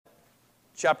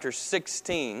chapter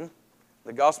 16,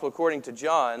 the Gospel according to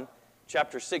John,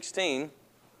 chapter 16.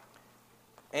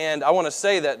 And I want to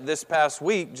say that this past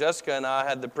week, Jessica and I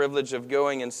had the privilege of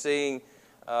going and seeing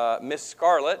Miss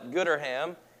Scarlett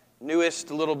Gooderham,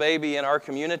 newest little baby in our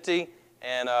community.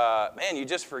 And man, you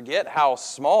just forget how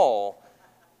small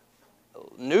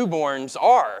newborns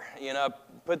are. You know,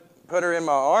 put her in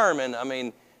my arm, and I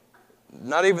mean,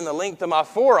 not even the length of my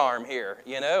forearm here,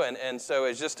 you know. And so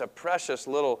it's just a precious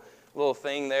little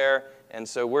thing there. And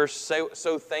so we're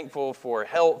so thankful for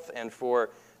health and for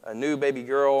a new baby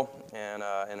girl, and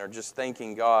are just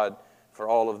thanking God for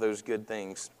all of those good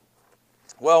things.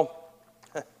 Well,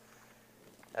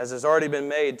 as has already been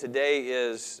made, today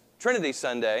is Trinity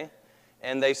Sunday,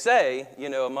 and they say, you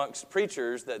know, amongst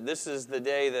preachers that this is the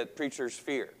day that preachers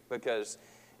fear, because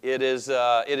it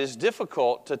is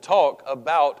difficult to talk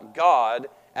about God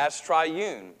as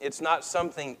triune. It's not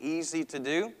something easy to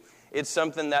do. It's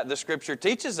something that the Scripture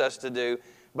teaches us to do,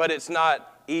 but it's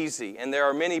not easy. And there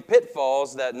are many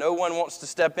pitfalls that no one wants to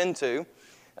step into,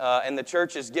 and the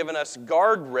church has given us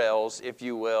guardrails, if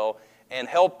you will, and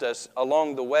helped us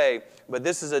along the way. But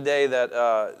this is a day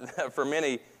that, for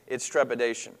many, it's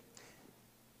trepidation.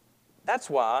 That's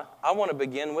why I want to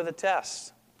begin with a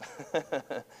test.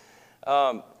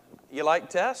 You like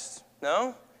tests?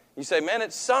 No? You say, man,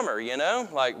 it's summer, you know?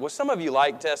 Like, well, some of you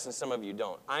like tests and some of you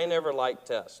don't. I never like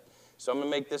tests. So I'm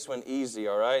going to make this one easy,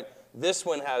 all right? This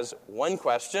one has one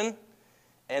question,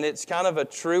 and it's kind of a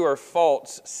true or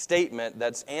false statement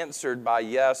that's answered by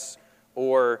yes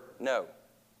or no.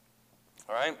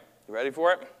 All right? You ready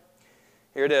for it?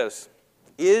 Here it is.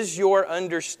 Is your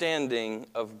understanding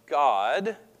of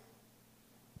God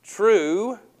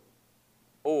true,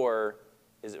 or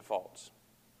is it false?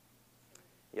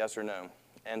 Yes or no?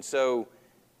 And so,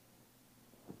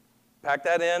 pack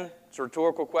that in. It's a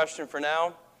rhetorical question for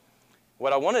now.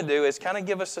 What I want to do is kind of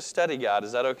give us a study guide.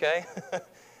 Is that okay?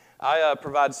 I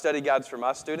provide study guides for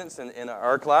my students in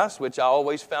our class, which I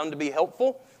always found to be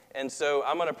helpful. And so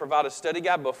I'm going to provide a study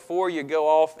guide before you go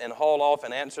off and haul off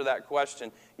and answer that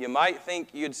question. You might think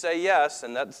you'd say yes,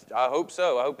 and I hope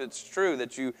so. I hope it's true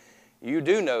that you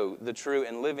do know the true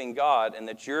and living God, and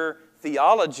that your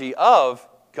theology of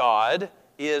God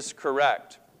is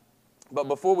correct. But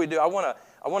before we do, I want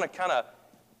to kind of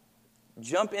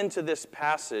jump into this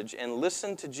passage and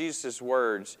listen to Jesus'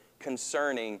 words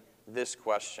concerning this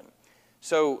question.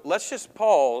 So let's just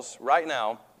pause right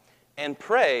now and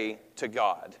pray to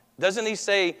God. Doesn't he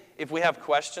say if we have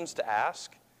questions to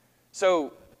ask?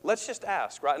 So let's just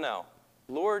ask right now.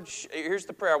 Lord, here's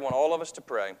the prayer I want all of us to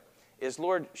pray, is,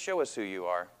 Lord, show us who you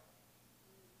are.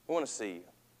 We want to see you.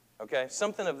 Okay?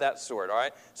 Something of that sort, all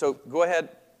right? So go ahead,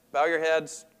 bow your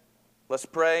heads. Let's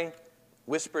pray.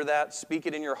 Whisper that. Speak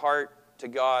it in your heart to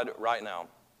God right now.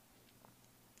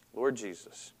 Lord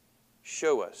Jesus,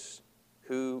 show us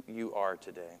who you are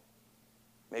today.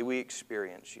 May we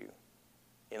experience you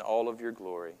in all of your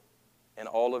glory and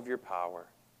all of your power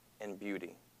and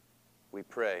beauty. We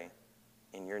pray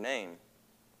in your name.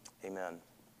 Amen.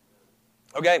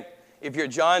 Okay, if you're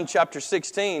at John chapter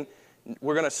 16,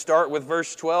 we're going to start with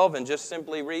verse 12 and just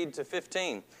simply read to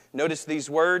 15. Notice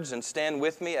these words and stand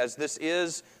with me as this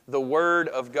is the Word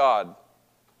of God.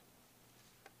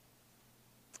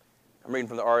 I'm reading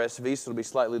from the RSV, so it'll be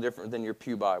slightly different than your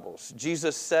pew Bibles.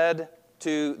 Jesus said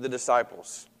to the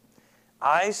disciples,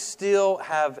 I still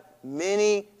have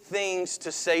many things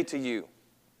to say to you,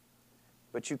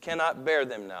 but you cannot bear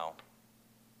them now.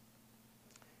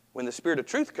 When the Spirit of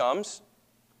truth comes,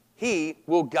 He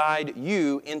will guide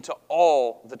you into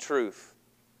all the truth.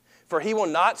 For He will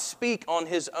not speak on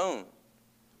His own,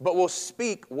 but will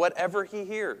speak whatever He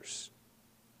hears.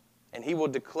 And He will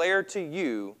declare to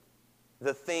you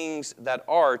the things that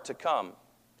are to come.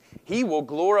 He will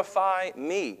glorify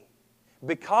me,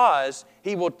 because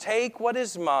He will take what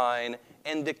is mine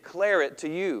and declare it to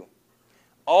you.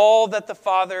 All that the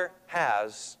Father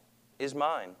has is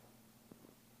mine.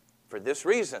 For this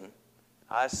reason,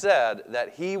 I said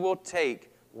that He will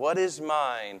take what is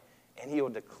mine and He will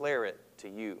declare it to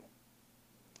you.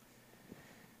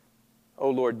 Oh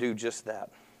Lord, do just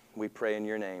that. We pray in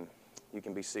your name. You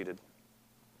can be seated.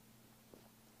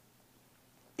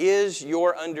 Is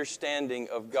your understanding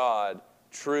of God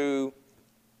true,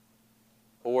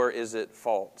 or is it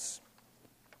false?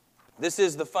 This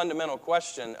is the fundamental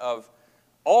question of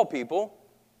all people,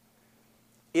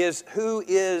 is who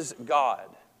is God?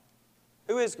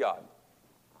 Who is God?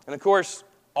 And of course,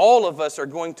 all of us are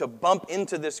going to bump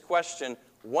into this question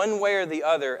one way or the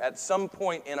other at some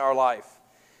point in our life.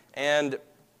 And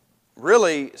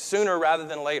really, sooner rather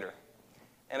than later.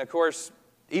 And of course,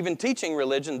 even teaching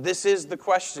religion, this is the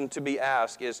question to be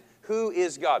asked is, who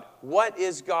is God? What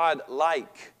is God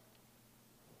like?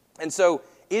 And so,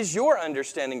 is your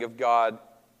understanding of God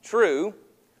true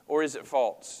or is it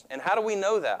false? And how do we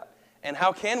know that? And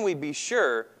how can we be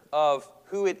sure of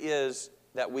who it is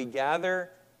that we gather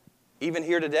even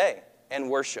here today and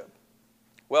worship?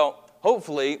 Well,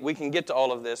 hopefully we can get to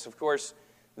all of this. Of course,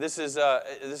 this is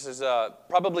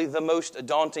probably the most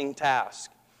daunting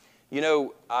task. You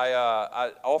know,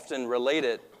 I often relate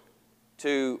it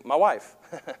to my wife.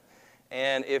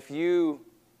 And if you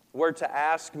were to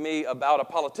ask me about a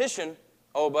politician,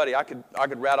 oh, buddy, I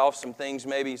could rattle off some things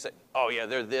maybe. Say, oh, yeah,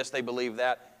 they're this, they believe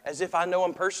that. As if I know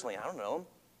them personally. I don't know them,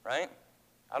 right?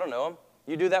 I don't know them.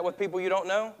 You do that with people you don't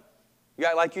know? You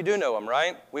act like you do know them,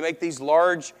 right? We make these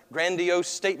large, grandiose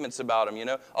statements about them, you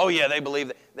know. Oh, yeah, they believe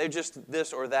that. They're just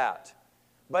this or that.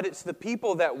 But it's the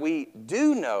people that we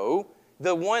do know,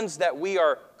 the ones that we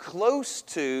are close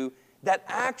to, that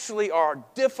actually are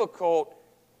difficult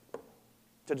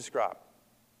to describe.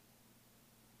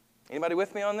 Anybody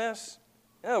with me on this?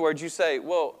 In other words, you say,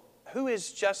 well, who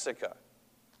is Jessica?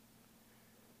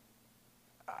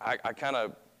 I kind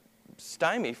of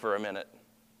stymie for a minute.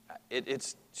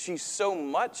 She's so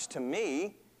much to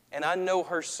me, and I know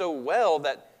her so well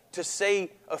that to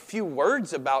say a few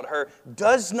words about her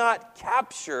does not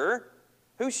capture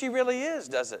who she really is,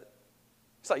 does it?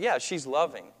 It's like, yeah, she's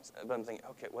loving. But I'm thinking,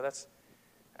 okay, well, that's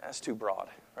too broad,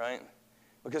 right?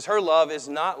 Because her love is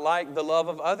not like the love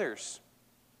of others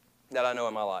that I know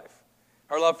in my life.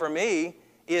 Her love for me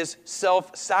is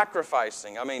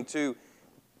self-sacrificing. I mean, to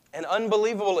an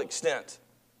unbelievable extent.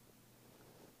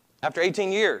 After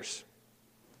 18 years,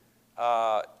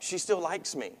 she still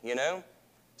likes me, you know?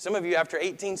 Some of you, after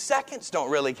 18 seconds, don't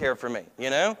really care for me, you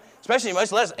know? Especially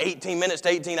much less 18 minutes to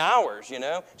 18 hours, you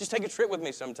know? Just take a trip with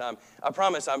me sometime. I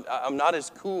promise I'm not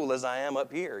as cool as I am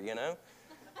up here, you know?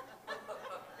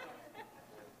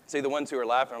 See, the ones who are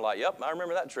laughing are like, yep, I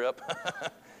remember that trip,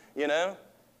 you know?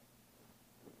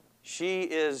 She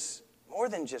is more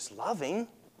than just loving.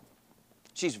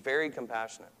 She's very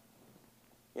compassionate.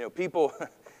 You know, people,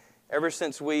 ever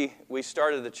since we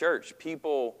started the church,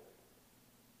 people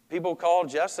call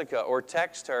Jessica or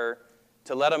text her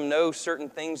to let them know certain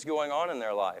things going on in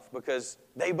their life because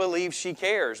they believe she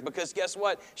cares. Because guess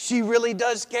what? She really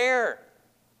does care.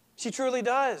 She truly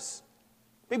does.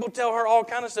 People tell her all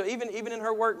kind of stuff, even in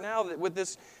her work now with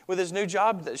this new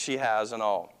job that she has and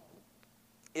all,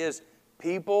 is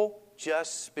people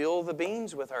just spill the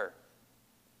beans with her.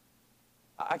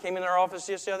 I came in her office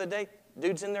just the other day.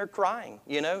 Dude's in there crying,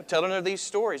 you know, telling her these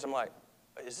stories. I'm like,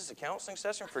 is this a counseling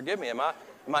session? Forgive me. Am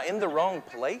I in the wrong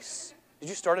place? Did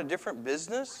you start a different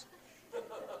business?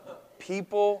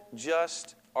 People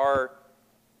just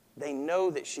they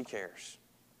know that she cares.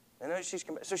 They know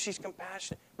so she's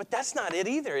compassionate. But that's not it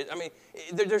either. I mean,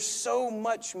 there's so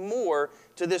much more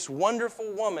to this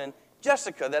wonderful woman,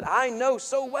 Jessica, that I know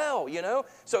so well, you know.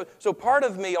 So part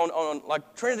of me on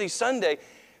like Trinity Sunday,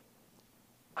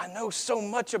 I know so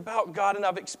much about God and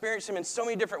I've experienced Him in so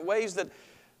many different ways that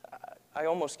I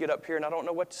almost get up here and I don't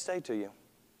know what to say to you.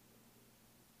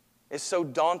 It's so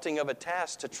daunting of a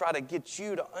task to try to get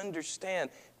you to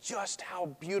understand just how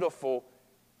beautiful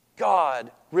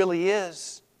God really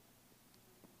is.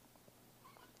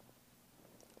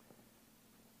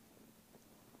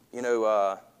 You know,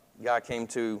 a guy came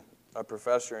to a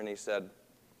professor and he said,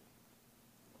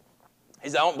 I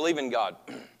don't believe in God.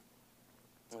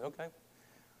 Okay.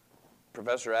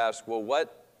 Professor asked, well,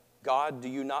 what God do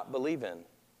you not believe in?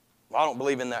 Well, I don't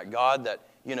believe in that God that,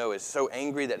 you know, is so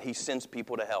angry that He sends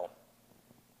people to hell.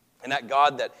 And that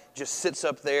God that just sits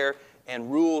up there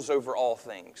and rules over all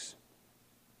things.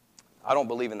 I don't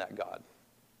believe in that God.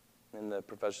 And the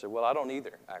professor said, well, I don't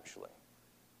either, actually.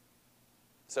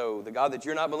 So the God that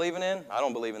you're not believing in, I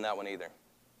don't believe in that one either.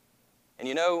 And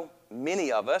you know,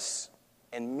 many of us,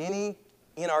 and many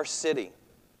in our city,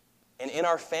 and in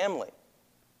our family,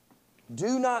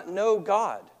 do not know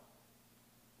God.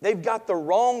 They've got the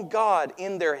wrong God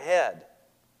in their head.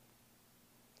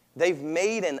 They've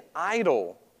made an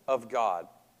idol of God.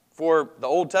 For the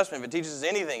Old Testament, if it teaches us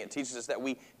anything, it teaches us that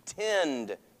we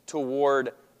tend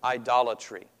toward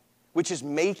idolatry, which is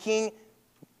making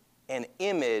an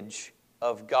image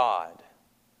of God.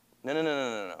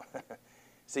 No.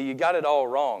 See, you got it all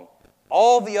wrong.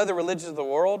 All the other religions of the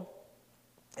world,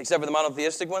 except for the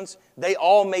monotheistic ones, they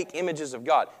all make images of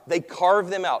God. They carve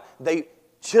them out. They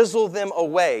chisel them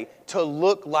away to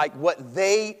look like what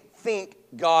they think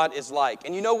God is like.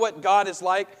 And you know what God is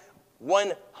like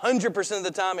 100% of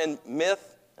the time in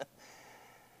myth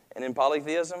and in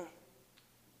polytheism?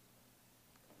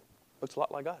 Looks a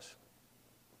lot like us.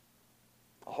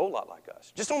 A whole lot like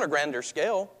us. Just on a grander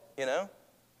scale,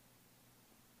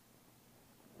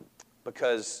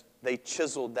 because they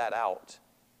chiseled that out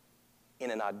in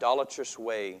an idolatrous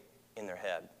way in their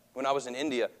head. When I was in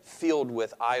India, filled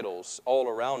with idols all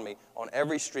around me, on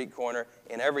every street corner,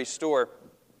 in every store,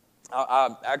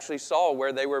 I actually saw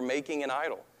where they were making an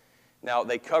idol. Now,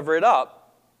 they cover it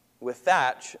up with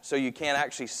thatch, so you can't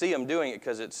actually see them doing it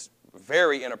because it's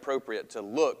very inappropriate to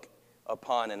look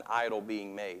upon an idol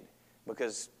being made,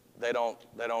 because they don't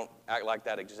act like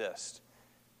that exists.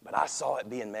 But I saw it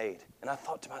being made, and I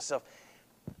thought to myself,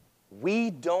 we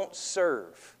don't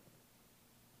serve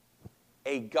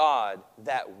a God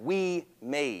that we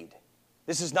made.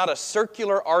 This is not a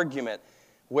circular argument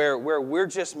where we're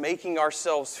just making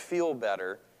ourselves feel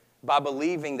better by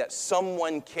believing that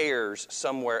someone cares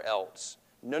somewhere else.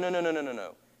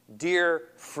 No. Dear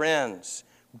friends,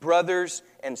 brothers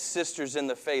and sisters in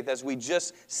the faith, as we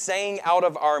just sang out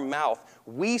of our mouth,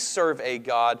 we serve a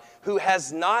God who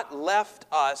has not left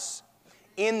us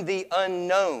in the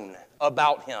unknown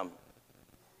about Him.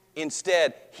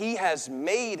 Instead, He has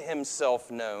made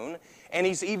Himself known, and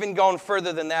He's even gone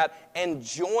further than that and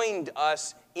joined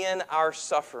us in our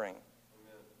suffering.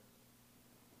 Amen.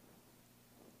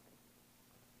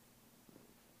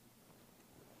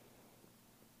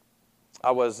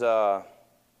 I was, a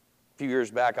few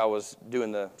years back, I was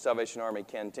doing the Salvation Army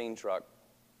canteen truck,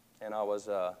 and I was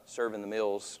serving the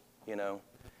meals,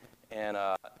 and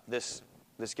this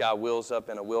guy wheels up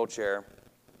in a wheelchair,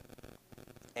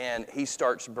 and he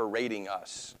starts berating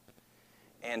us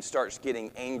and starts getting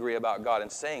angry about God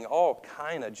and saying all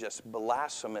kind of just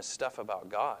blasphemous stuff about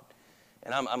God.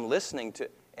 And I'm listening to,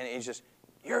 and he's just,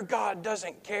 your God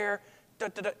doesn't care, da,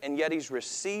 da, da. And yet he's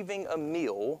receiving a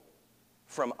meal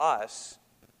from us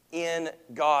in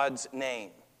God's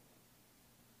name.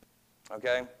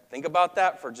 Okay? Think about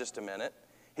that for just a minute.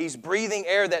 He's breathing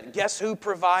air that guess who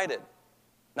provided?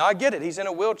 Now I get it, he's in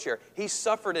a wheelchair. He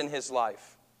suffered in his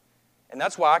life. And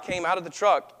that's why I came out of the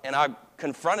truck and I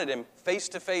confronted him face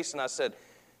to face and I said,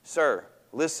 sir,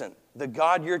 listen, the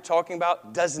God you're talking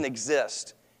about doesn't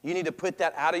exist. You need to put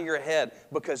that out of your head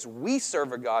because we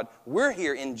serve a God. We're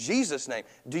here in Jesus' name.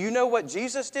 Do you know what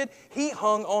Jesus did? He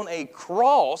hung on a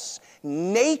cross,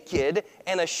 naked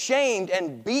and ashamed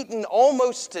and beaten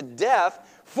almost to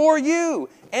death for you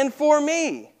and for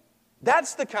me.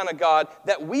 That's the kind of God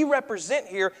that we represent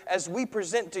here as we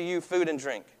present to you food and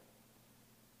drink.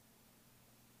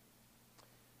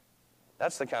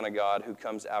 That's the kind of God who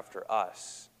comes after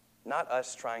us, not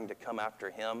us trying to come after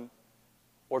Him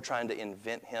or trying to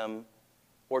invent Him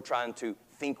or trying to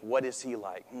think, what is He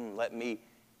like? Let me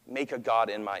make a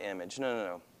God in my image.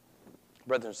 No.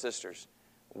 Brothers and sisters,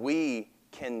 we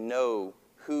can know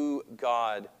who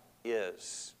God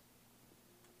is.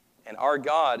 And our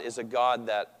God is a God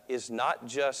that is not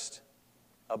just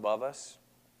above us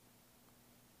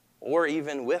or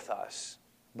even with us,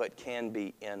 but can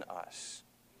be in us.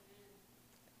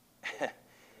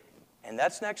 And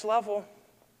that's next level.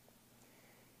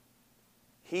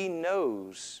 He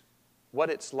knows what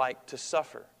it's like to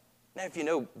suffer. Now, if you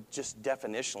know just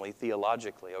definitionally,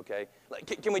 theologically, okay?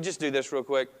 Can we just do this real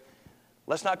quick?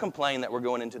 Let's not complain that we're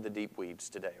going into the deep weeds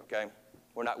today, okay?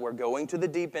 We're going to the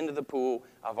deep end of the pool.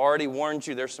 I've already warned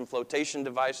you there's some flotation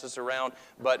devices around,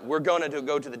 but we're going to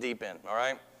go to the deep end, all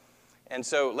right? And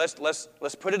so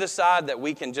let's put it aside that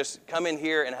we can just come in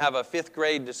here and have a 5th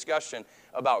grade discussion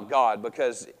about God,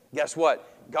 because guess what?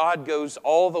 God goes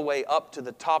all the way up to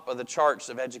the top of the charts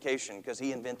of education because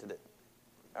He invented it.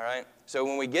 All right? So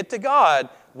when we get to God,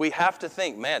 we have to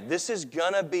think, man, this is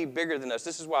going to be bigger than us.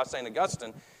 This is why St.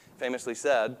 Augustine famously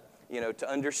said, to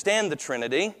understand the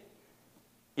Trinity,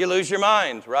 you lose your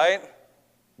mind, right?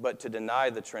 But to deny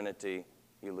the Trinity,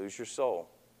 you lose your soul.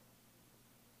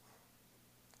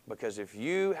 Because if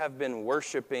you have been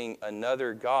worshiping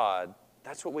another God,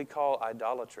 that's what we call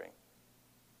idolatry.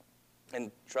 And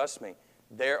trust me,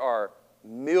 there are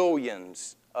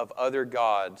millions of other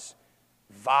gods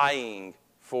vying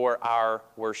for our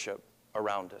worship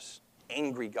around us.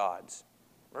 Angry gods.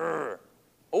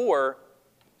 Or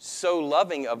so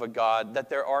loving of a God that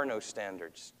there are no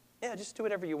standards. Yeah, just do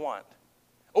whatever you want.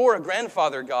 Or a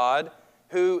grandfather God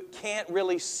who can't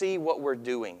really see what we're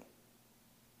doing.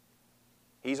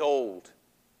 He's old,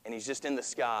 and He's just in the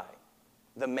sky.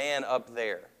 The man up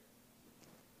there.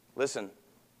 Listen,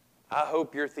 I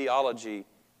hope your theology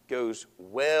goes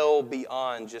well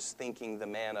beyond just thinking the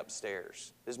man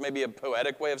upstairs. This may be a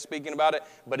poetic way of speaking about it,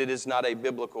 but it is not a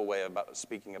biblical way of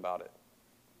speaking about it.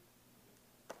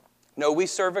 No, we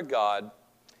serve a God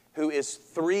who is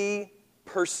 3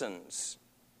 persons,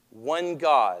 one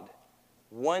God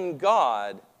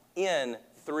in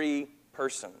 3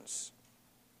 persons.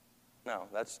 No,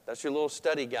 that's your little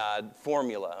study guide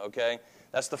formula, okay?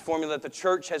 That's the formula that the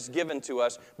church has given to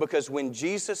us, because when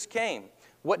Jesus came,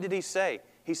 what did he say?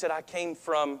 He said, I came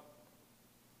from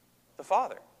the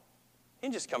Father. He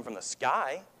didn't just come from the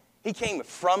sky. He came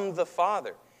from the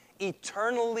Father,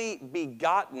 eternally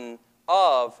begotten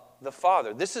of the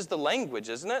Father. This is the language,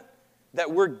 isn't it?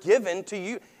 That we're given to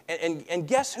you. And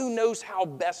guess who knows how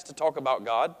best to talk about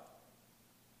God?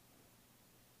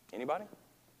 Anybody?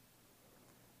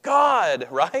 God,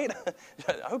 right?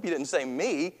 I hope you didn't say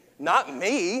me. Not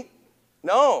me.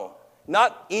 No,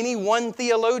 not any one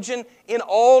theologian in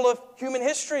all of human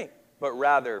history, but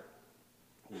rather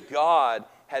God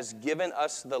has given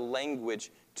us the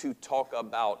language to talk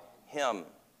about Him.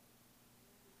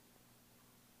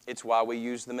 It's why we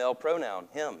use the male pronoun,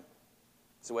 Him.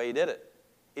 It's the way He did it.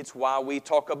 It's why we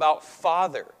talk about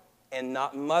Father and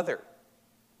not Mother.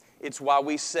 It's why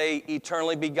we say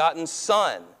eternally begotten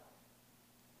Son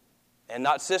and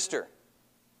not sister.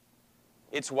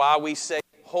 It's why we say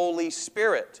Holy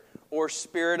Spirit or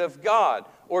Spirit of God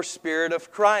or Spirit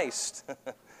of Christ.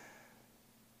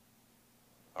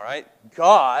 All right?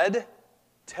 God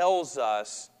tells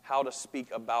us how to speak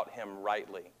about Him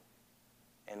rightly,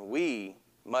 and we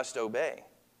must obey.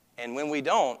 And when we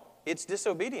don't, it's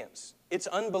disobedience. It's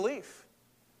unbelief.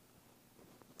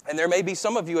 And there may be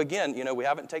some of you, again, we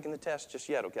haven't taken the test just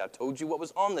yet. Okay, I told you what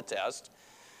was on the test.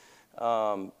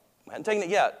 I haven't taken it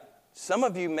yet. Some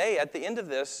of you may, at the end of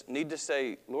this, need to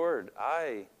say, Lord,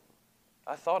 I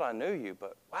thought I knew you,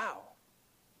 but wow.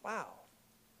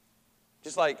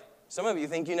 Just like some of you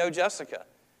think you know Jessica,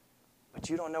 but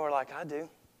you don't know her like I do.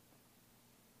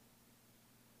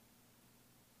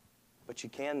 But you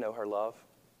can know her love.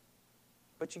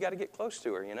 But you got to get close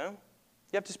to her, You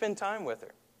have to spend time with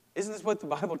her. Isn't this what the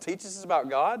Bible teaches us about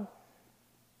God? We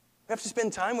have to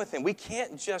spend time with Him. We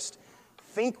can't just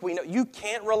think we know. You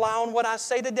can't rely on what I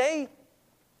say today,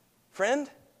 friend.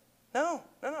 No.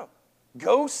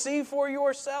 Go see for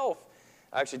yourself.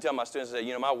 I actually tell my students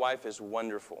that, my wife is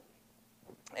wonderful.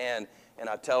 And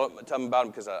I tell them about them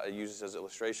because I use this as an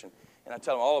illustration. And I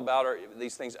tell them all about her,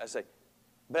 these things. I say,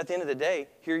 but at the end of the day,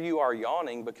 here you are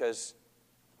yawning because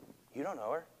you don't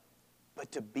know her.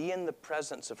 But to be in the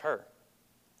presence of her,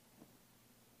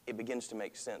 it begins to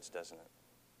make sense, doesn't it?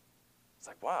 It's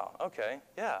like, wow, okay,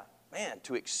 yeah. Man,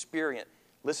 to experience.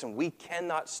 Listen, we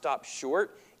cannot stop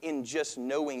short in just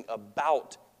knowing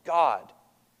about God.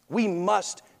 We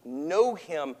must know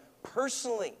Him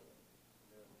personally.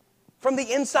 From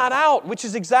the inside out, which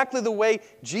is exactly the way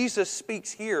Jesus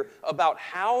speaks here about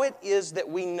how it is that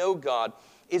we know God,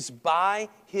 is by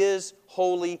His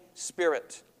Holy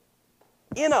Spirit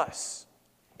in us.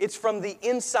 It's from the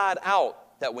inside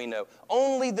out that we know.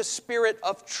 Only the Spirit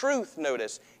of truth,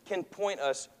 notice, can point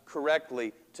us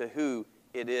correctly to who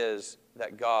it is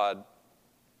that God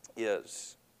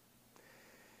is.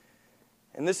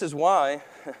 And this is why,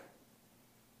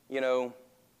 end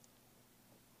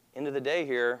of the day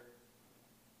here,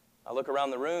 I look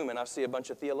around the room and I see a bunch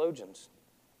of theologians.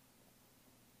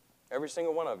 Every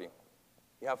single one of you.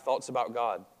 You have thoughts about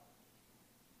God.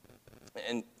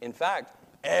 And in fact,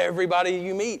 everybody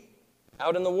you meet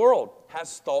out in the world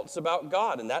has thoughts about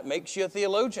God, and that makes you a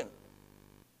theologian.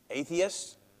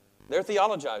 Atheists, they're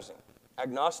theologizing.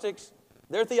 Agnostics,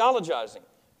 they're theologizing.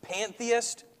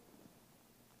 Pantheist,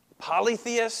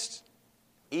 polytheist,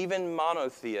 even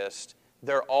monotheist,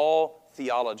 they're all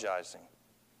theologizing.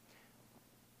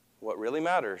 What really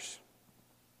matters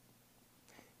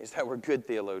is that we're good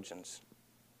theologians.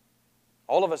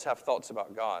 All of us have thoughts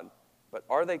about God, but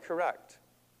are they correct?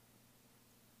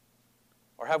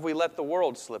 Or have we let the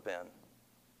world slip in?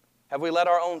 Have we let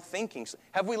our own thinking,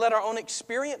 have we let our own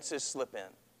experiences slip in?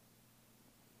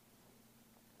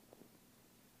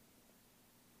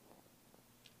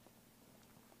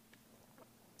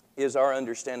 Is our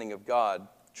understanding of God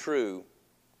true,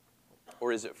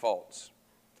 or is it false?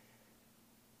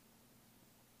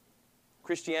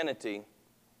 Christianity,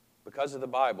 because of the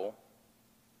Bible,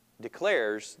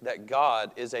 declares that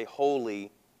God is a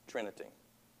holy Trinity,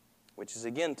 which is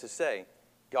again to say,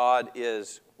 God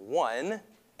is one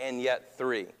and yet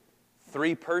three.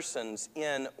 Three persons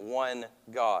in one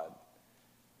God.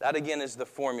 That again is the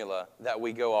formula that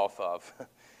we go off of.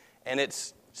 And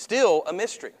it's still a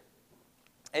mystery.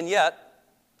 And yet,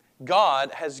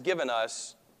 God has given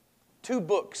us two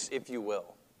books, if you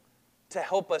will, to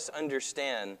help us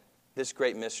understand this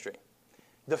great mystery.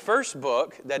 The first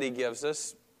book that He gives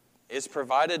us is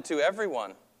provided to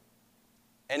everyone.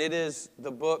 And it is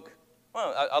the book,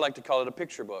 I like to call it a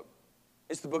picture book.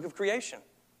 It's the book of creation.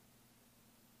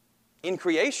 In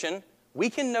creation, we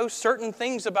can know certain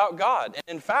things about God. And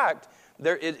in fact,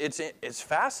 it's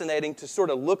fascinating to sort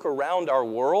of look around our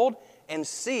world and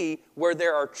see where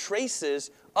there are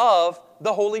traces of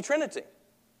the Holy Trinity,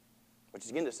 which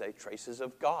is again to say traces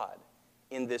of God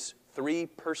in this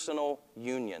three-personal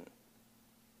union.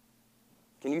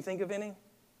 Can you think of any?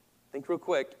 Think real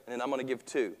quick, and then I'm going to give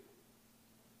two.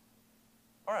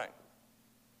 All right.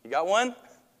 You got one?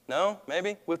 No?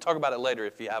 Maybe? We'll talk about it later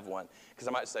if you have one, because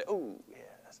I might say, oh, yeah.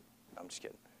 I'm just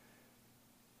kidding.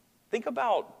 Think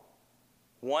about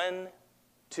 1,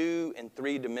 2, and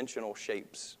 3-dimensional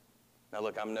shapes. Now,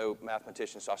 look, I'm no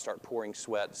mathematician, so I start pouring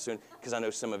sweat soon, because I know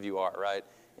some of you are, right?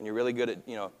 And you're really good at,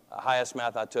 the highest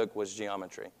math I took was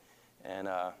geometry. And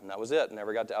that was it.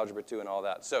 Never got to Algebra 2 and all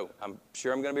that. So I'm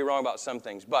sure I'm going to be wrong about some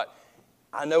things, but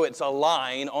I know it's a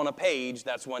line on a page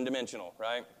that's 1-dimensional,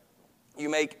 right? You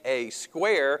make a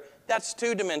square, that's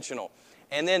 2-dimensional.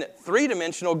 And then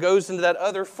 3-dimensional goes into that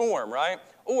other form, right?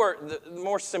 Or the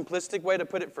more simplistic way to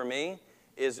put it for me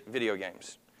is video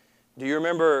games. Do you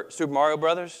remember Super Mario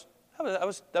Brothers? That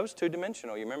was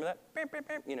 2-dimensional. You remember that?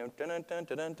 Dun, dun, dun,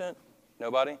 dun, dun.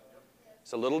 Nobody?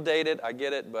 It's a little dated, I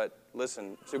get it, but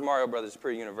listen, Super Mario Brothers is a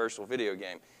pretty universal video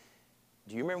game.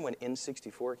 Do you remember when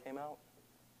N64 came out?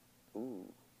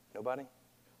 Ooh, nobody?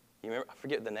 You remember? I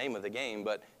forget the name of the game,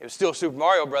 but it was still Super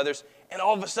Mario Brothers, and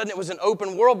all of a sudden it was an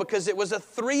open world because it was a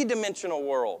 3-dimensional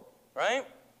world, right?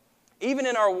 Even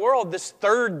in our world, this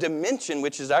third dimension,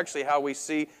 which is actually how we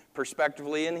see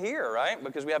perspectively in here, right?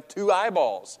 Because we have 2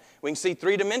 eyeballs. We can see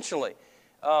 3-dimensionally.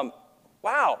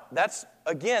 Wow, that's,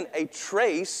 again, a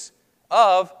trace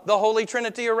of the Holy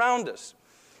Trinity around us.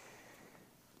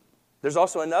 There's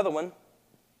also another one.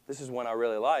 This is one I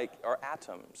really like, are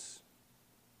atoms.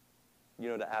 You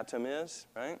know what an atom is,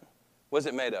 right? What's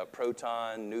it made of?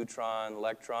 Proton, neutron,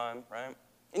 electron, right?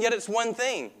 And yet it's one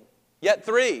thing, yet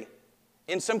 3.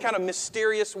 In some kind of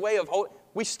mysterious way of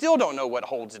we still don't know what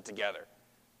holds it together.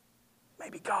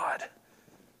 Maybe God.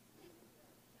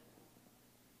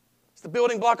 It's the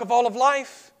building block of all of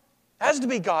life. It has to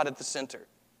be God at the center.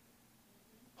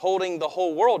 Holding the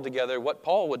whole world together, what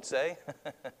Paul would say,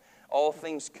 all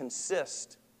things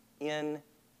consist in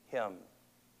Him.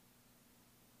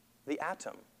 The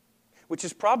atom. Which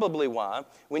is probably why,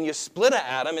 when you split an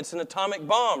atom, it's an atomic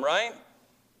bomb, right?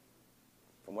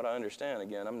 From what I understand,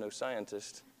 again, I'm no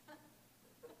scientist.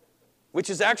 Which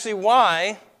is actually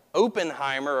why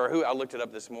Oppenheimer, or who, I looked it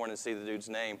up this morning to see the dude's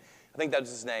name. I think that's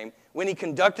his name. When he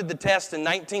conducted the test in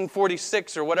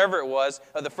 1946 or whatever it was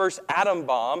of the first atom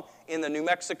bomb in the New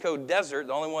Mexico desert,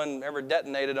 the only one ever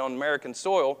detonated on American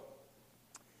soil,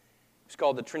 it's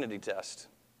called the Trinity test.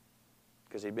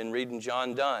 Because he'd been reading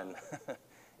John Donne,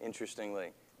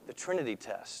 interestingly. The Trinity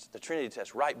test,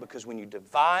 right? Because when you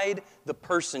divide the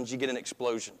persons, you get an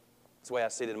explosion. That's the way I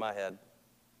see it in my head.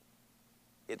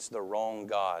 It's the wrong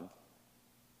God.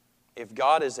 If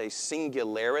God is a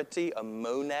singularity, a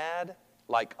monad,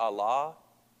 like Allah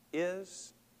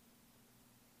is,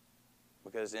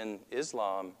 because in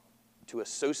Islam, to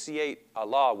associate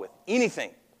Allah with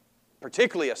anything,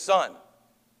 particularly a son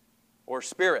or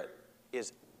spirit,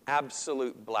 is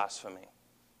absolute blasphemy.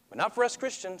 But not for us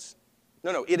Christians.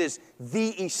 No, it is the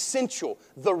essential,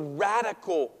 the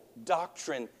radical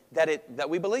doctrine that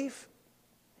we believe.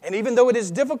 And even though it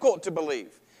is difficult to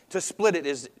believe, to split it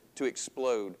is to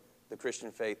explode the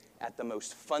Christian faith at the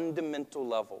most fundamental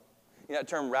level. You know, that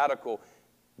term radical,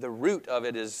 the root of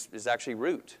it is actually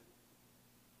root.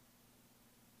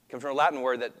 It comes from a Latin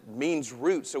word that means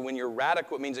root. So when you're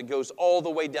radical, it means it goes all the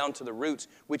way down to the roots,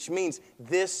 which means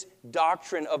this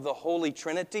doctrine of the Holy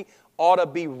Trinity ought to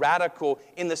be radical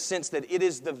in the sense that it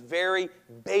is the very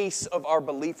base of our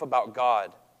belief about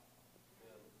God.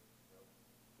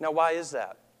 Now, why is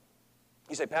that?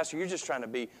 You say, Pastor, you're just trying to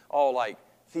be all like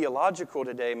theological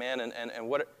today, man, and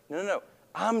what? No.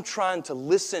 I'm trying to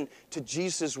listen to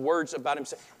Jesus' words about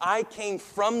Himself. I came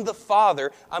from the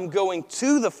Father. I'm going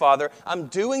to the Father. I'm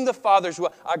doing the Father's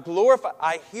will. I glorify.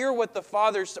 I hear what the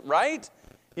Father's, right?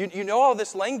 You know all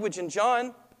this language in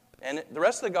John and the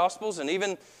rest of the Gospels, and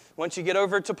even once you get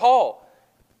over to Paul.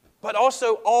 But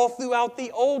also all throughout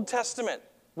the Old Testament.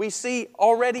 We see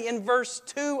already in verse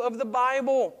 2 of the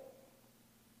Bible,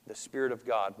 the Spirit of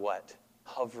God, what?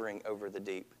 Hovering over the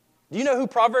deep. Do you know who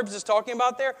Proverbs is talking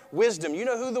about there? Wisdom. You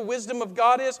know who the wisdom of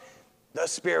God is? The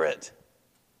Spirit.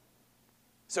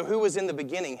 So who was in the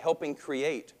beginning helping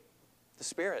create? The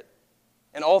Spirit.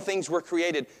 And all things were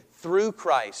created through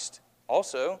Christ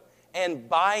also, and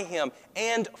by Him,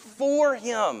 and for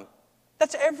Him.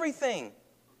 That's everything.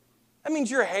 That means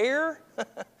your hair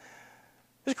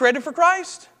is created for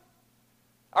Christ.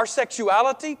 Our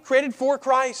sexuality, created for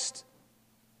Christ.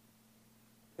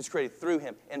 It's created through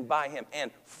Him and by Him and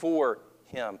for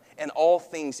him, and all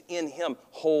things in him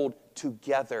hold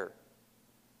together.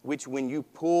 Which when you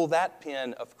pull that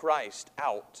pin of Christ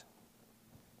out,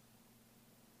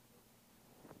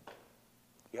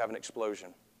 you have an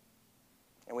explosion.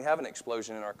 And we have an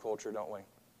explosion in our culture, don't we?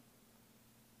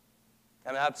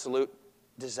 An absolute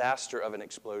disaster of an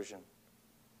explosion.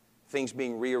 Things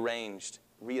being rearranged,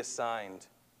 reassigned.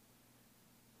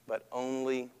 But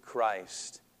only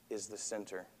Christ is the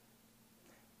center.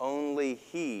 Only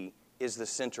He is the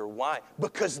center. Why?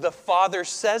 Because the Father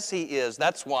says He is.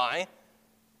 That's why.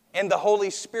 And the Holy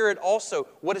Spirit also.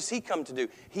 What does He come to do?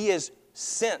 He is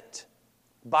sent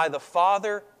by the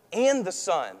Father and the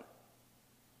Son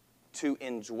to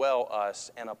indwell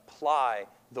us and apply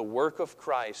the work of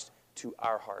Christ to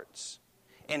our hearts.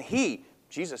 And He,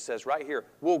 Jesus says right here,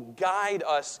 will guide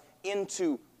us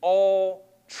into all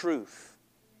truth.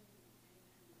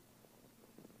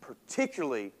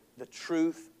 Particularly the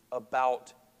truth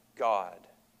about God.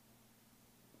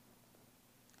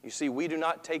 You see, we do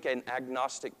not take an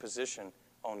agnostic position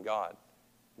on God,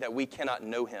 that we cannot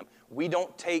know Him. We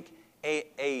don't take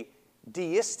a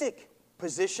deistic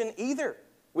position either,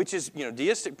 which is,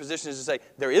 deistic position is to say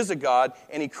there is a God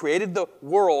and He created the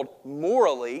world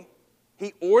morally.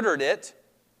 He ordered it,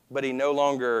 but He no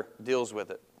longer deals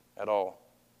with it at all.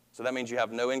 So that means you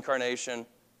have no incarnation,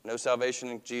 no salvation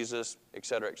in Jesus,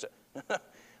 etc., etc.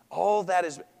 All that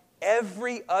is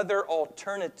every other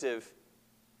alternative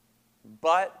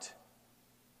but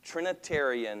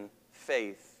Trinitarian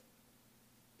faith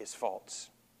is false.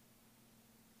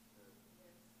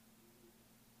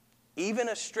 Even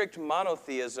a strict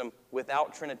monotheism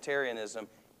without Trinitarianism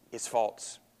is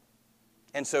false.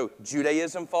 And so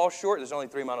Judaism falls short. There's only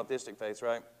 3 monotheistic faiths,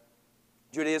 right?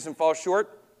 Judaism falls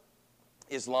short.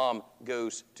 Islam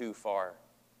goes too far.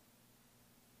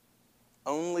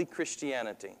 Only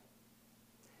Christianity,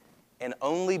 and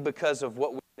only because of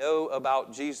what we know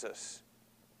about Jesus,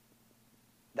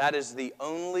 that is the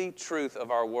only truth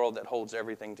of our world that holds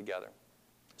everything together.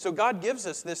 So God gives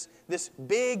us this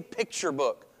big picture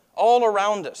book all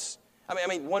around us. I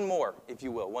mean, one more, if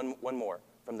you will, one more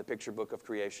from the picture book of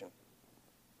creation.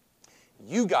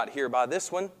 You got here by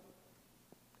this one.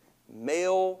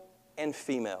 Male and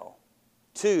female,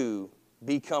 2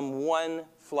 become one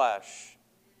flesh.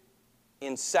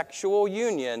 In sexual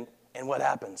union, and what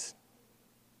happens?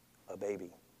 A baby.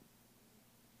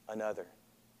 Another.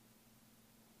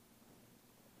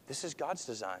 This is God's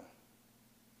design.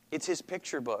 It's His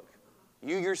picture book.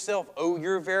 You yourself owe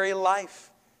your very life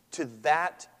to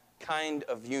that kind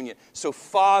of union. So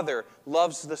Father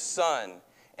loves the Son,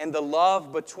 and the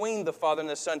love between the Father and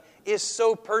the Son is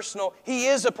so personal. He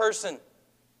is a person.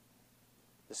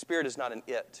 The Spirit is not an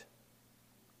it.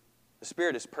 The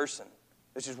Spirit is person.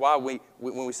 This is why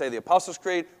when we say the Apostles'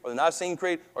 Creed or the Nicene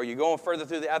Creed, or you go on further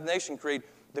through the Athanasian Creed,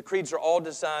 the creeds are all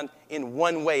designed in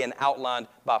one way and outlined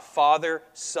by Father,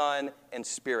 Son, and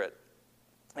Spirit.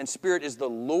 And Spirit is the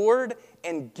Lord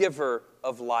and giver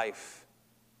of life,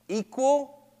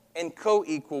 equal and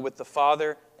co-equal with the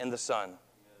Father and the Son.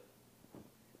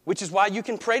 Which is why you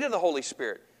can pray to the Holy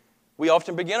Spirit. We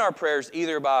often begin our prayers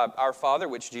either by our Father,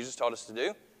 which Jesus taught us to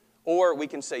do, or we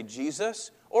can say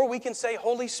Jesus, or we can say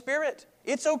Holy Spirit.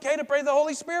 It's okay to pray the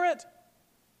Holy Spirit.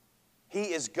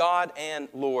 He is God and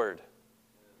Lord.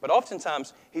 But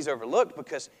oftentimes, He's overlooked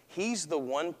because He's the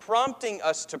one prompting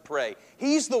us to pray.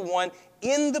 He's the one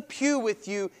in the pew with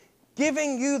you,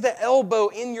 giving you the elbow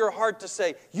in your heart to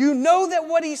say, you know that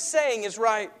what He's saying is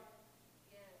right.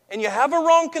 And you have a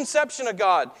wrong conception of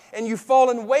God, and you've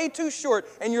fallen way too short,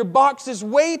 and your box is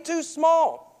way too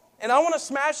small. And I want to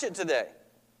smash it today.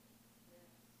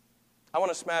 I want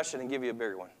to smash it and give you a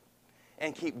bigger one.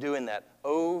 And keep doing that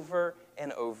over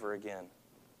and over again.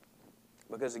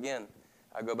 Because again,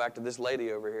 I go back to this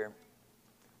lady over here,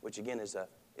 which again is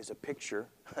a picture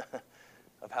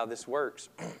of how this works.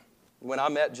 When I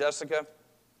met Jessica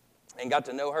and got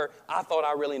to know her, I thought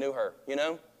I really knew her,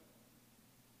 I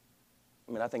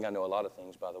mean, I think I know a lot of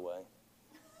things, by the way.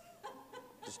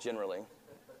 Just generally.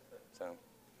 So,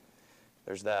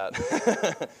 there's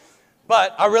that.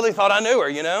 But I really thought I knew her,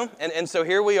 And so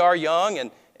here we are young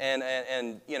and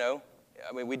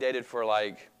we dated for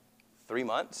like 3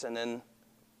 months and then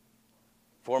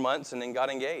 4 months and then got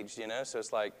engaged, So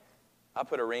it's like I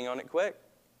put a ring on it quick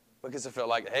because it felt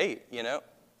like, hey,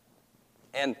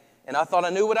 And I thought I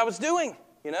knew what I was doing,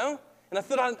 And I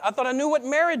thought I knew what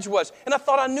marriage was. And I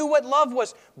thought I knew what love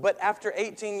was. But after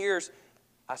 18 years,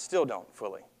 I still don't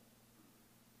fully.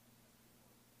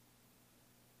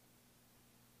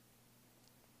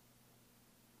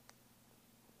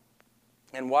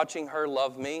 And watching her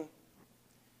love me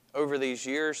over these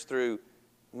years through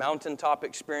mountaintop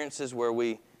experiences where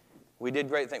we did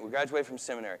great things. We graduated from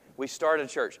seminary. We started a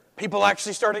church. People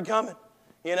actually started coming,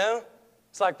 you know?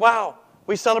 It's like, wow,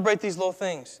 we celebrate these little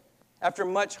things. After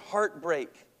much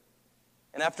heartbreak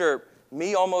and after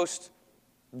me almost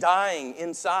dying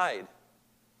inside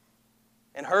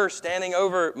and her standing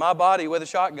over my body with a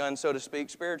shotgun, so to speak,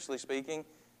 spiritually speaking,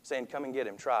 saying, come and get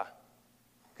him, try,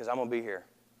 because I'm going to be here.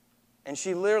 And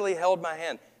she literally held my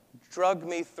hand, dragged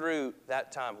me through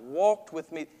that time, walked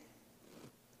with me.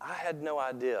 I had no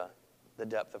idea the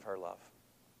depth of her love.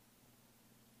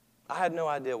 I had no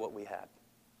idea what we had.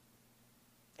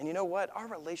 And you know what? Our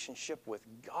relationship with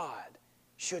God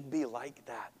should be like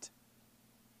that.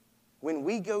 When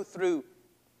we go through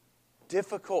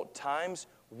difficult times,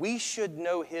 we should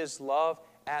know His love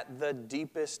at the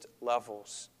deepest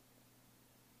levels.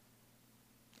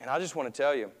 And I just want to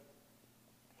tell you,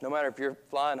 no matter if you're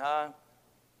flying high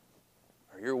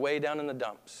or you're way down in the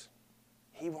dumps,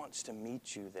 He wants to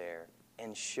meet you there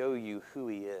and show you who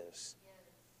He is.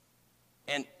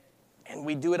 And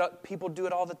we do it, people do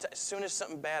it all the time. As soon as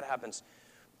something bad happens,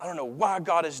 I don't know why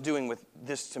God is doing with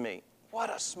this to me.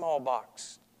 What a small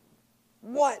box.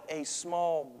 What a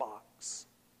small box.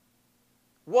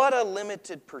 What a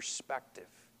limited perspective.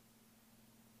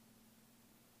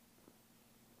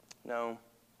 No.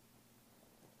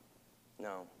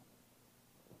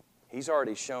 He's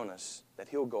already shown us that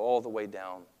He'll go all the way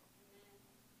down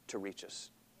to reach us.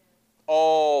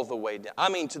 All the way down. I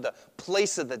mean, to the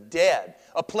place of the dead.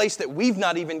 A place that we've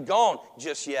not even gone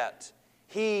just yet.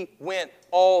 He went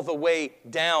all the way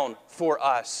down for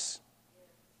us.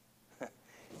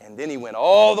 And then He went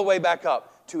all the way back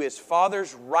up to His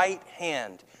Father's right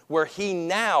hand, where He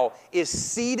now is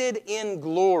seated in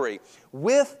glory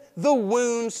with the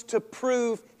wounds to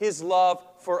prove His love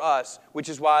for us. Which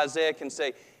is why Isaiah can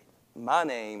say, my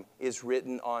name is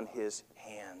written on His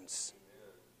hands.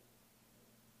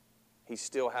 He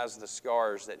still has the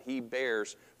scars that He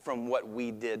bears from what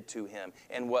we did to Him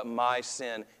and what my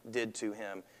sin did to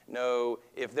Him. No,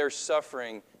 if there's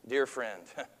suffering, dear friend,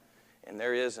 and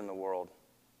there is in the world,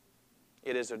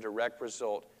 it is a direct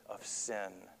result of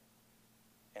sin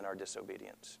and our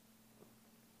disobedience.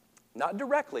 Not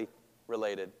directly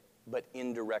related, but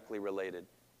indirectly related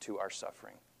to our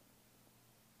suffering.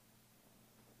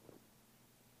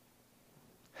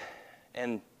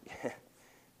 And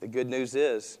the good news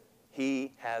is,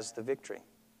 He has the victory.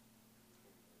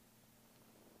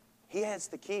 He has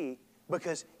the key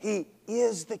because He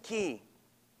is the key.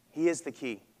 He is the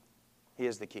key. He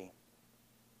is the key.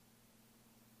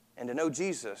 And to know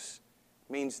Jesus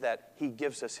means that He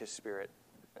gives us His Spirit.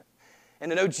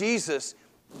 And to know Jesus,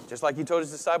 just like He told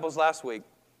His disciples last week,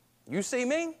 you see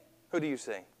me? Who do you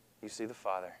see? You see the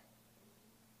Father.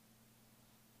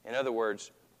 In other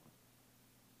words,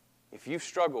 if you've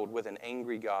struggled with an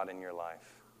angry God in your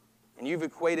life, and you've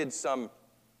equated some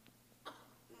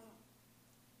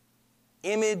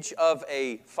image of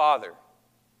a father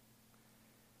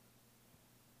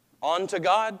onto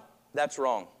God, that's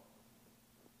wrong.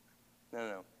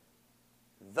 No.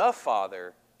 The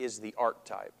Father is the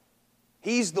archetype.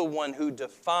 He's the one who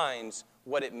defines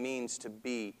what it means to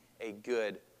be a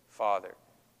good father.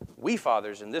 We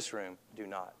fathers in this room do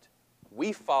not.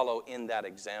 We follow in that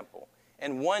example.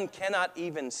 And one cannot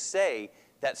even say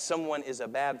that someone is a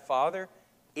bad father,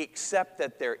 except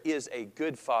that there is a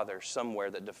good father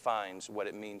somewhere that defines what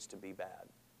it means to be bad.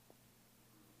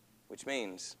 Which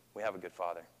means we have a good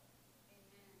father. Amen.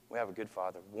 We have a good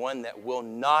father. One that will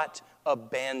not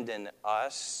abandon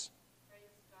us. Praise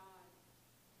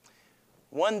God.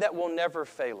 One that will never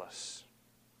fail us.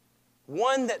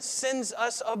 One that sends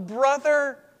us a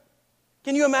brother.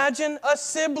 Can you imagine? A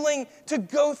sibling to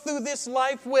go through this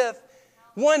life with.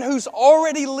 One who's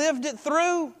already lived it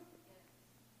through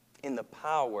in the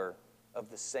power of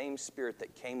the same Spirit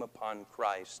that came upon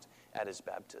Christ at His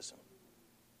baptism.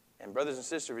 And brothers and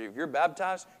sisters, if you're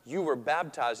baptized, you were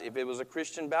baptized, if it was a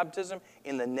Christian baptism,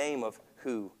 in the name of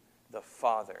who? The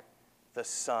Father, the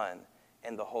Son,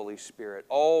 and the Holy Spirit,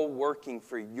 all working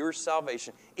for your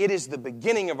salvation. It is the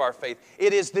beginning of our faith.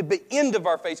 It is the end of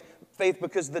our faith,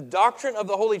 because the doctrine of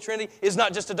the Holy Trinity is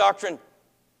not just a doctrine.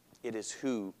 It is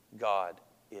who God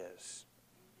is.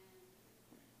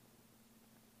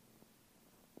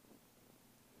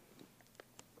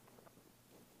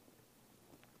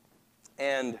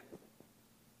 And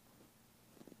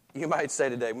you might say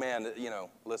today, man,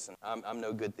 listen, I'm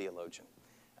no good theologian.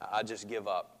 I just give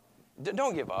up.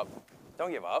 Don't give up.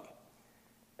 Don't give up.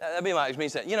 That'd be like me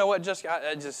saying, you know what,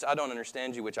 I don't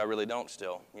understand you, which I really don't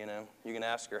still. You can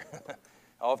ask her. I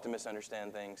often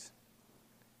misunderstand things.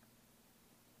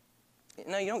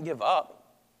 No, you don't give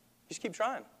up. Just keep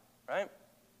trying, right?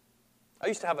 I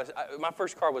used to have my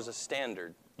first car was a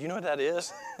Standard. Do you know what that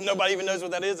is? Nobody even knows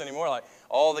what that is anymore. Like,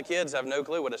 all the kids have no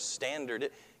clue what a Standard is.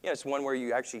 It's one where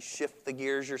you actually shift the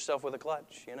gears yourself with a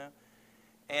clutch,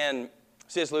 And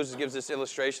C.S. Lewis gives this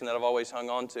illustration that I've always hung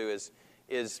on to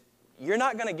is you're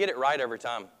not going to get it right every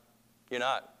time. You're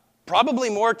not. Probably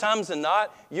more times than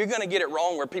not, you're going to get it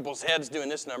wrong where people's heads doing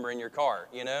this number in your car,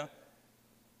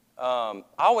 I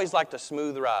always liked a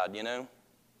smooth ride,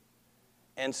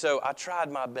 And so I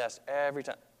tried my best every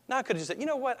time. Now I could have just said, you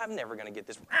know what, I'm never going to get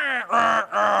this.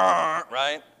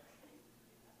 Right?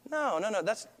 No. No.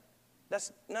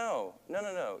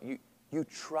 You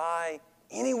try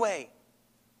anyway.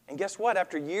 And guess what?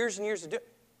 After years and years of doing it,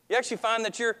 you actually find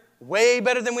that you're way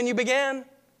better than when you began.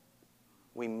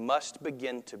 We must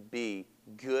begin to be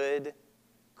good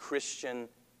Christian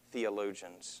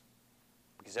theologians.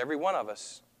 Because every one of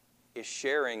us is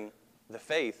sharing the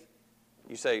faith.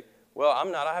 You say, well,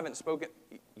 I'm not. I haven't spoken.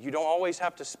 You don't always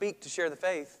have to speak to share the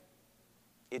faith.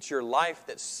 It's your life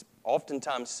that's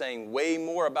oftentimes saying way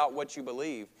more about what you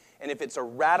believe. And if it's a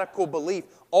radical belief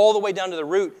all the way down to the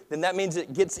root, then that means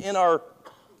it gets in our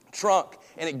trunk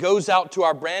and it goes out to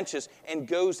our branches and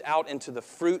goes out into the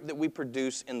fruit that we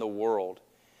produce in the world.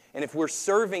 And if we're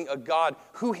serving a God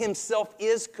who himself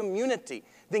is community,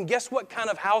 then guess what kind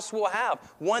of house we'll have?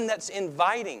 One that's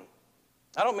inviting.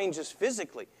 I don't mean just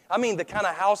physically. I mean the kind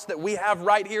of house that we have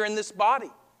right here in this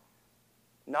body.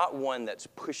 Not one that's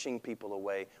pushing people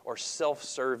away or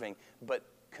self-serving, but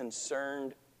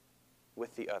concerned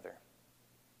with the other.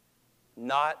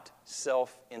 Not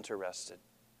self-interested.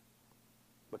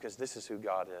 Because this is who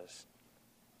God is.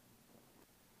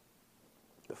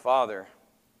 The Father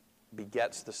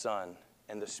begets the Son,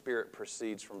 and the Spirit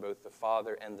proceeds from both the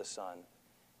Father and the Son.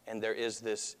 And there is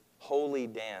this holy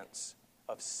dance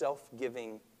of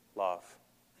self-giving love.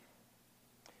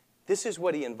 This is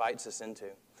what he invites us into.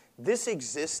 This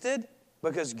existed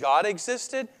because God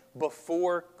existed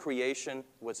before creation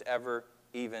was ever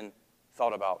even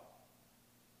thought about.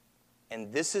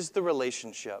 And this is the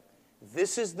relationship.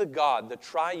 This is the God, the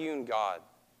triune God,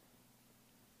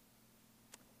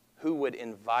 who would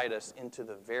invite us into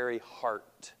the very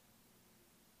heart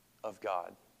of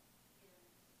God.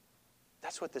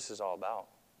 That's what this is all about.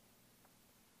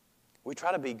 We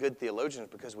try to be good theologians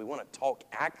because we want to talk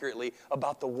accurately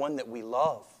about the one that we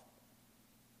love.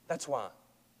 That's why.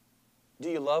 Do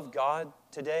you love God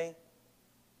today?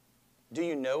 Do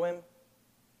you know him?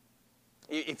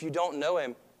 If you don't know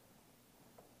him,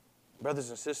 brothers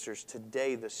and sisters,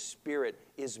 today the Spirit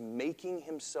is making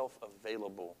himself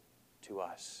available to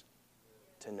us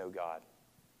to know God.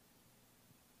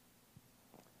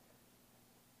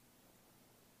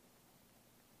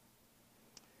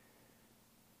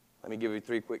 Let me give you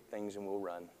 3 quick things and we'll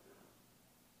run.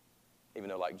 Even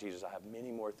though, like Jesus, I have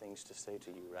many more things to say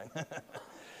to you, right?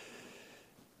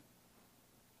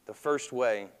 The first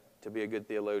way to be a good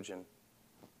theologian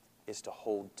is to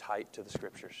hold tight to the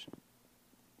Scriptures.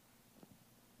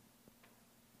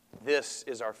 This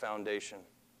is our foundation.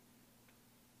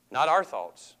 Not our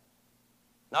thoughts.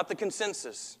 Not the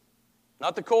consensus.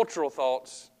 Not the cultural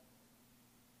thoughts.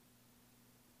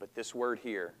 But this word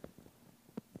here,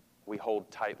 we hold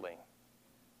tightly.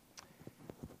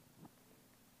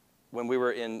 When we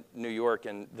were in New York,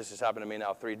 and this has happened to me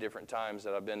now 3 different times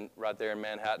that I've been right there in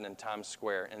Manhattan and Times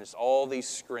Square, and it's all these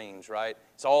screens, right?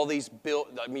 It's all these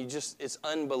it's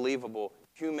unbelievable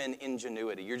human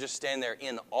ingenuity. You're just standing there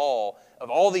in awe of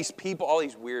all these people, all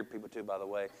these weird people too, by the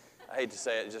way. I hate to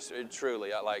say it,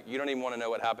 truly, you don't even want to know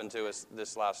what happened to us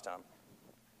this last time.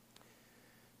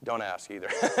 Don't ask either.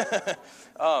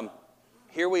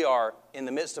 Here we are in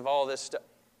the midst of all this stuff,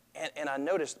 and I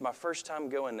noticed my first time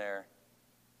going there,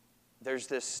 there's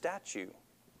this statue,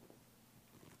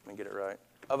 let me get it right,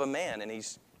 of a man, and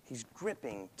he's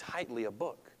gripping tightly a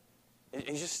book.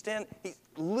 He's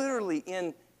literally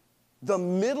in the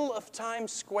middle of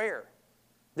Times Square.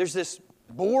 There's this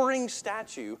boring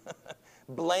statue,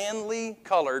 blandly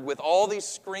colored with all these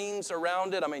screens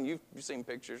around it. I mean, you've seen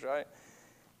pictures, right?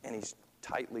 And he's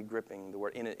tightly gripping the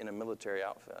word in a military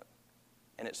outfit.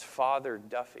 And it's Father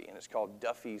Duffy, and it's called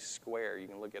Duffy's Square. You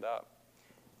can look it up.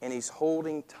 And he's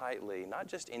holding tightly, not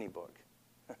just any book,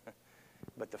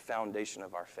 but the foundation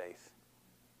of our faith,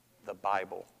 the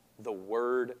Bible, the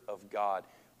Word of God,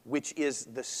 which is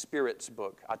the Spirit's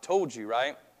book. I told you,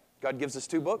 right? God gives us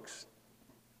 2 books.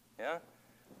 Yeah?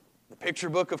 The picture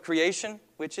book of creation,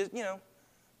 which is,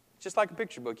 just like a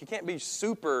picture book. You can't be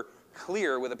super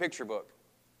clear with a picture book.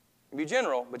 You can be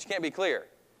general, but you can't be clear.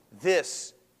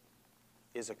 This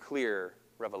is a clear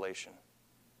revelation.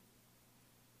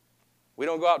 We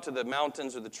don't go out to the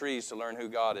mountains or the trees to learn who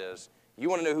God is. You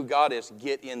want to know who God is?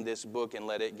 Get in this book and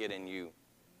let it get in you.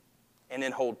 And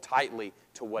then hold tightly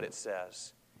to what it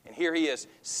says. And here he is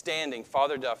standing,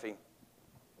 Father Duffy,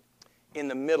 in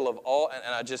the middle of all,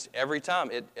 and I just, every time,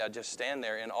 I just stand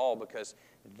there in awe because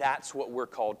that's what we're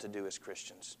called to do as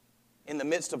Christians. In the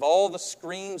midst of all the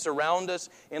screens around us,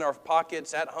 in our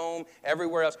pockets, at home,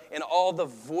 everywhere else, in all the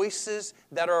voices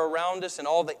that are around us and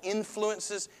all the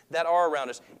influences that are around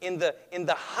us, in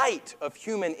the height of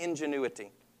human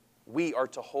ingenuity, we are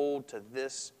to hold to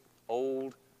this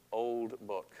old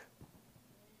book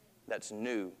that's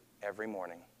new every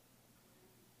morning.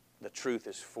 The truth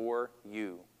is for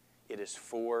you. It is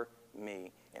for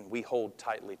me, and we hold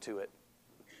tightly to it.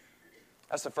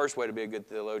 That's the first way to be a good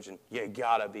theologian. You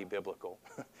gotta be biblical.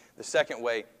 The second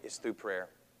way is through prayer.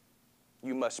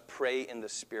 You must pray in the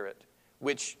Spirit,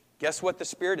 which, guess what the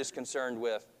Spirit is concerned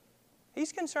with?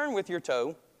 He's concerned with your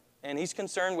toe, and he's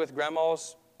concerned with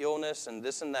grandma's illness and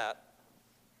this and that.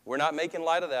 We're not making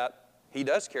light of that. He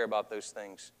does care about those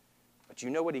things. But you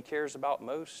know what he cares about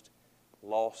most?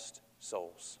 Lost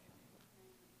souls.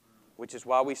 Which is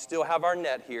why we still have our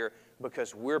net here,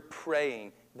 because we're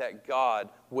praying that God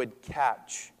would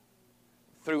catch,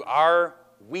 through our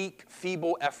weak,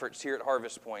 feeble efforts here at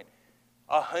Harvest Point,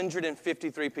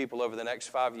 153 people over the next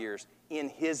 5 years in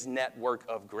his network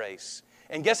of grace.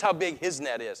 And guess how big his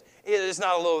net is? It is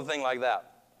not a little thing like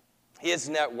that. His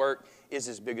network is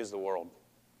as big as the world.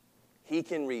 He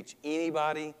can reach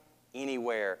anybody,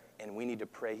 anywhere, and we need to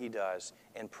pray he does,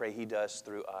 and pray he does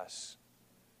through us.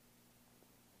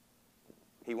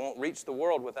 He won't reach the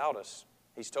world without us.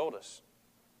 He's told us.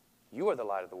 You are the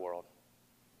light of the world.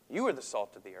 You are the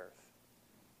salt of the earth.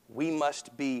 We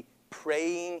must be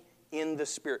praying in the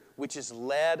Spirit, which is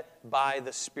led by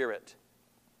the Spirit.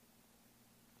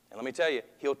 And let me tell you,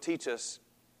 he'll teach us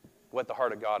what the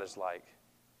heart of God is like.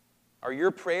 Are your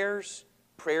prayers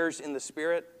in the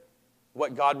Spirit,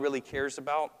 what God really cares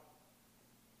about?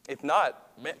 If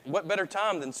not, what better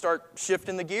time than start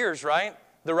shifting the gears, right?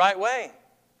 The right way.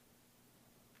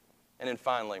 And then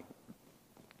finally,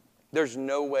 there's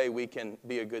no way we can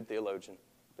be a good theologian.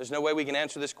 There's no way we can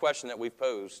answer this question that we've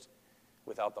posed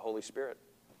without the Holy Spirit.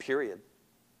 Period.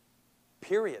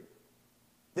 Period.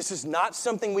 This is not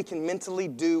something we can mentally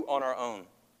do on our own.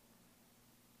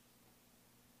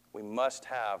 We must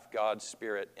have God's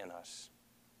Spirit in us.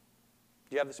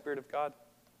 Do you have the Spirit of God?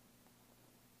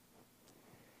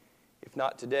 If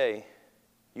not today,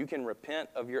 you can repent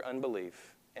of your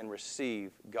unbelief and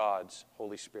receive God's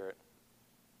Holy Spirit.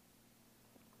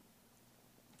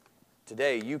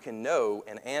 Today, you can know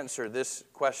and answer this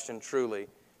question truly,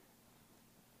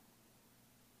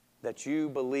 that you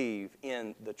believe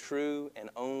in the true and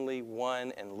only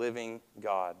one and living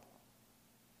God.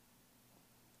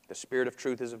 The Spirit of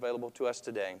truth is available to us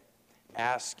today.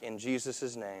 Ask in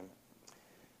Jesus' name,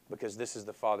 because this is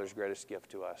the Father's greatest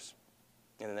gift to us.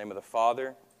 In the name of the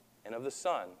Father, and of the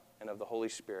Son, and of the Holy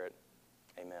Spirit,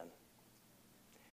 amen.